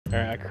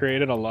Alright, I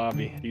created a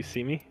lobby. Do you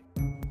see me?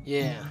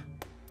 Yeah.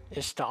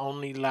 It's the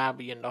only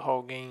lobby in the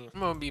whole game. I'm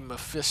gonna be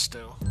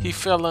Mephisto. He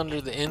fell under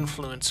the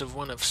influence of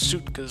one of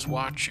Sutka's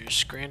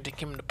watchers, granting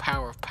him the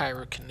power of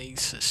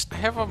pyrokinesis. I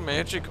have a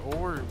magic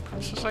orb.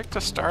 This is like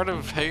the start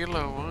of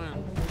Halo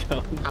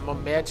 1. I'm a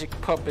magic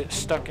puppet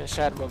stuck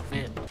inside of a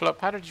vent. Flup,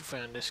 how did you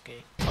find this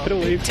game? Get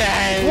away.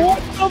 Time! What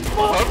the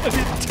fuck?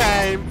 Puppet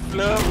time,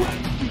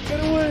 Flup!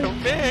 Get away.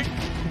 Come back!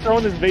 He's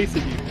throwing his vase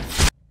at you.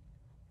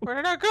 Where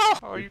did I go?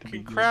 Oh, you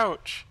can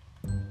crouch.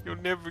 You'll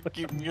never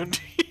get me under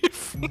your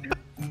flip.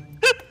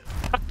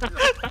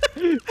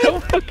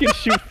 Don't fucking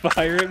shoot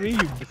fire at me, you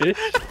bitch.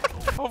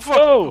 Oh fuck!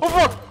 Oh, Oh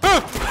fuck!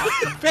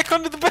 Ah! Back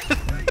under the bed!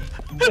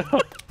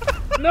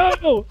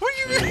 no! What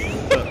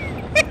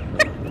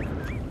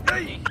are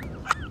you?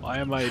 Why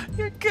am I?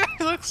 Your guy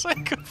looks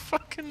like a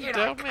fucking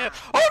dumbass.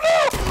 Oh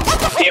no! What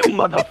the You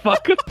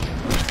motherfucker!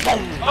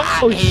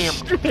 Oh Damn.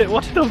 shit!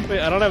 What the?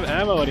 I don't have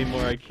ammo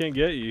anymore. I can't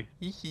get you.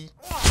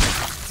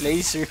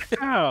 Laser.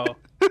 Ow!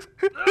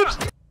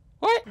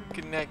 What? You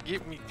cannot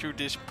get me through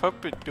this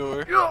puppet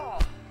door.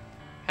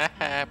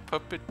 Haha,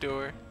 puppet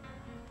door.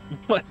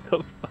 What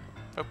the fuck?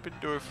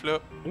 Puppet door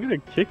flip. I'm gonna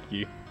kick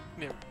you.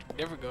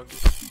 Never gonna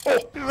get. Oh,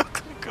 you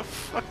look like a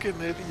fucking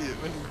idiot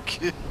when you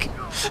kick.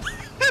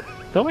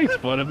 Don't make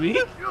fun of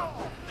me.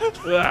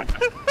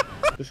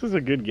 This is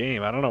a good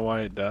game. I don't know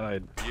why it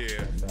died.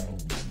 Yeah.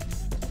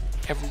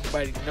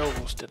 Everybody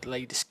knows the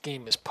latest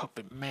game is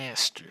Puppet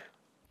Master.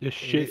 This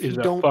shit if is you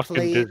a don't fucking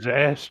play-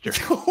 disaster.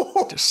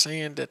 They're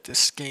saying that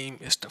this game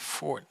is the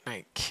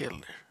Fortnite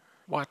killer.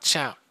 Watch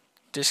out.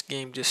 This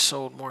game just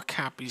sold more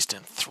copies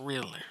than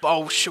Thriller.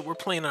 Oh shit, we're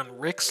playing on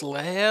Rick's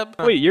Lab?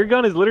 Wait, your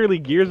gun is literally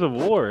Gears of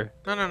War.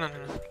 No.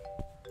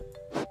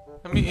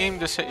 Let me aim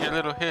this at your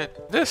little head.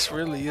 This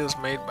really is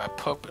made by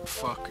puppet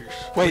fuckers.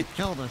 Wait,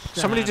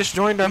 somebody just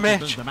joined our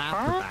match.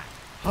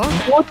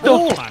 What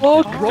the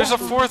fuck? There's a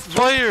fourth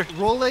player.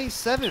 Roll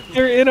A7.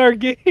 You're in our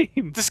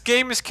game. This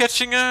game is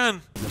catching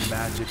on. The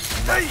magic.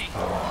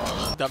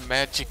 The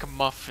magic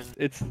muffin.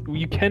 It's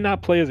you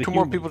cannot play as a Two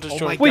human. more people just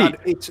Oh my joined. Wait, god,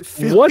 it's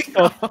filling What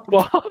the up.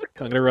 fuck?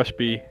 I'm gonna rush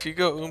B. If you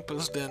go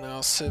Oompas, then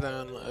I'll sit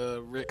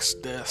on Rick's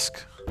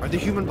desk. Are they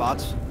human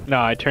bots?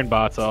 No, I turned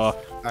bots off.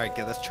 Alright,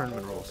 good, that's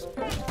tournament rules.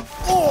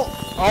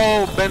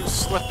 Oh, Ben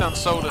slipped on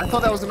soda. I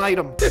thought that was an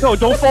item. No,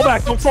 don't fall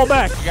back. Don't fall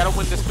back. We gotta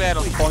win this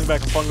battle. I'm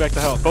falling back to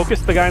hell. Focus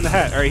the guy in the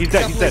hat. All right, he's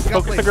dead. He's dead. Got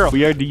Focus the played. girl.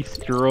 We are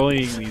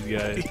destroying these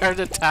guys. We are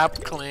the top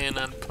clan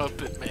on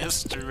Puppet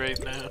Master right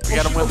now. We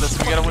gotta win this.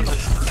 We gotta win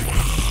this.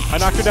 I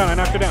knocked her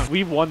down.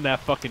 We won that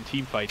fucking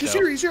team fight, He's though.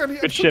 here, he's here. I'm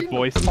Good shit,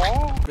 boys.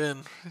 Ben,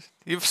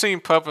 you've seen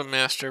Puppet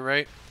Master,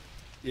 right?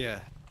 Yeah.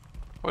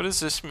 What does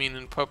this mean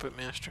in Puppet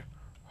Master?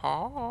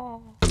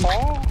 Oh.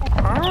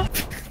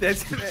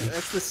 That's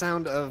the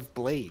sound of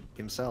Blade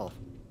himself.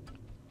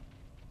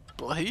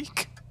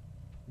 Blake?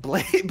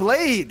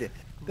 Blade!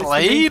 That's the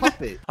main Blade?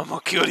 puppet. I'm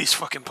gonna kill these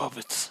fucking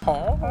puppets.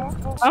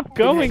 Stop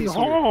going he's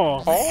here.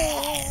 home.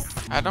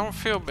 I don't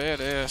feel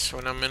badass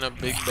when I'm in a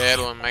big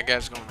battle and my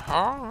guy's going,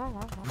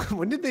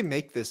 When did they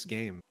make this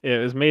game? Yeah,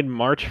 it was made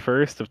March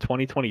 1st of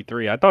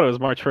 2023. I thought it was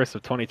March 1st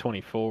of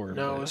 2024.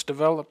 No, it but- was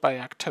developed by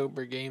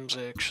October Games,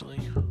 actually.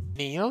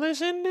 Neil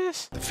is in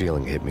this? The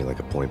feeling hit me like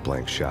a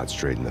point-blank shot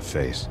straight in the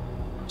face.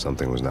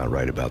 Something was not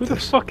right about Who the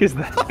this. fuck is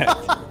that?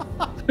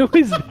 Who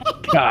is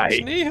that guy?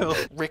 It's Neil.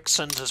 Rick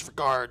sends his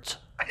regards.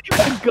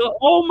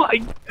 Oh my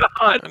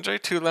god! Andre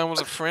Toulon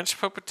was a French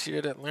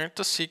puppeteer that learned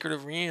the secret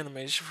of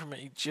reanimation from an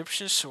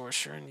Egyptian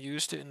sorcerer and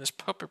used it in his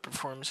puppet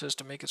performances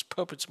to make his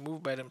puppets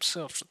move by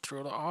themselves to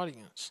thrill the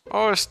audience.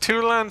 Oh, it's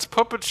Toulon's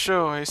puppet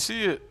show. I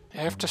see it. I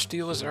have to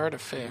steal his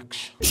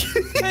artifacts.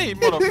 Hey,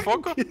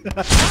 motherfucker!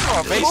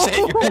 Oh,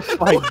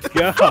 Oh my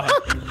god!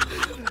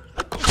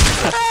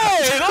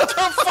 Hey, don't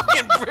throw a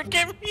fucking brick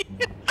at me!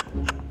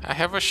 I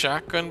have a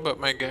shotgun, but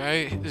my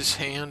guy, his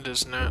hand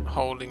is not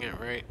holding it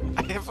right.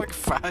 I have like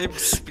 5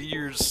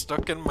 spears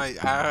stuck in my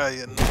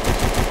eye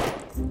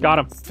and... Got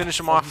him. Finish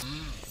him off.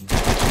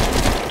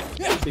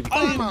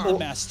 I'm the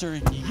master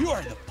and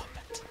you're the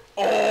puppet.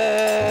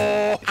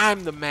 Oh!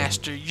 I'm the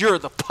master, you're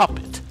the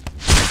puppet.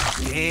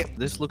 Yeah.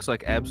 This looks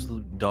like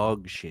absolute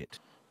dog shit.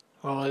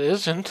 Well, it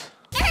isn't.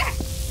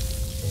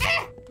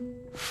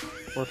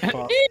 We're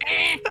fucked.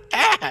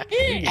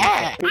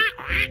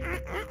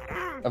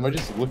 Am I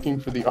just looking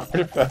for the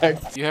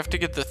artifact? You have to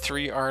get the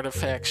 3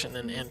 artifacts and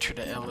then enter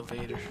the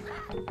elevator.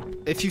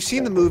 If you've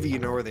seen the movie, you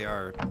know where they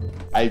are.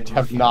 I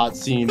have not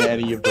seen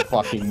any of the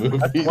fucking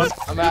movies.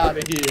 I'm out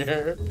of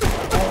here.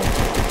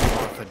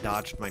 Martha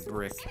dodged my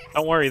brick.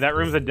 Don't worry, that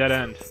room's a dead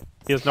end.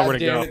 He has nowhere to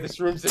God damn go. it, this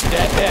room's a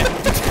dead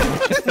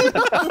end.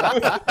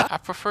 I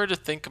prefer to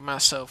think of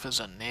myself as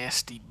a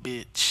nasty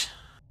bitch.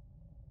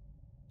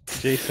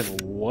 Jason,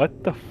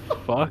 what the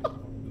fuck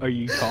are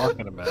you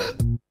talking about?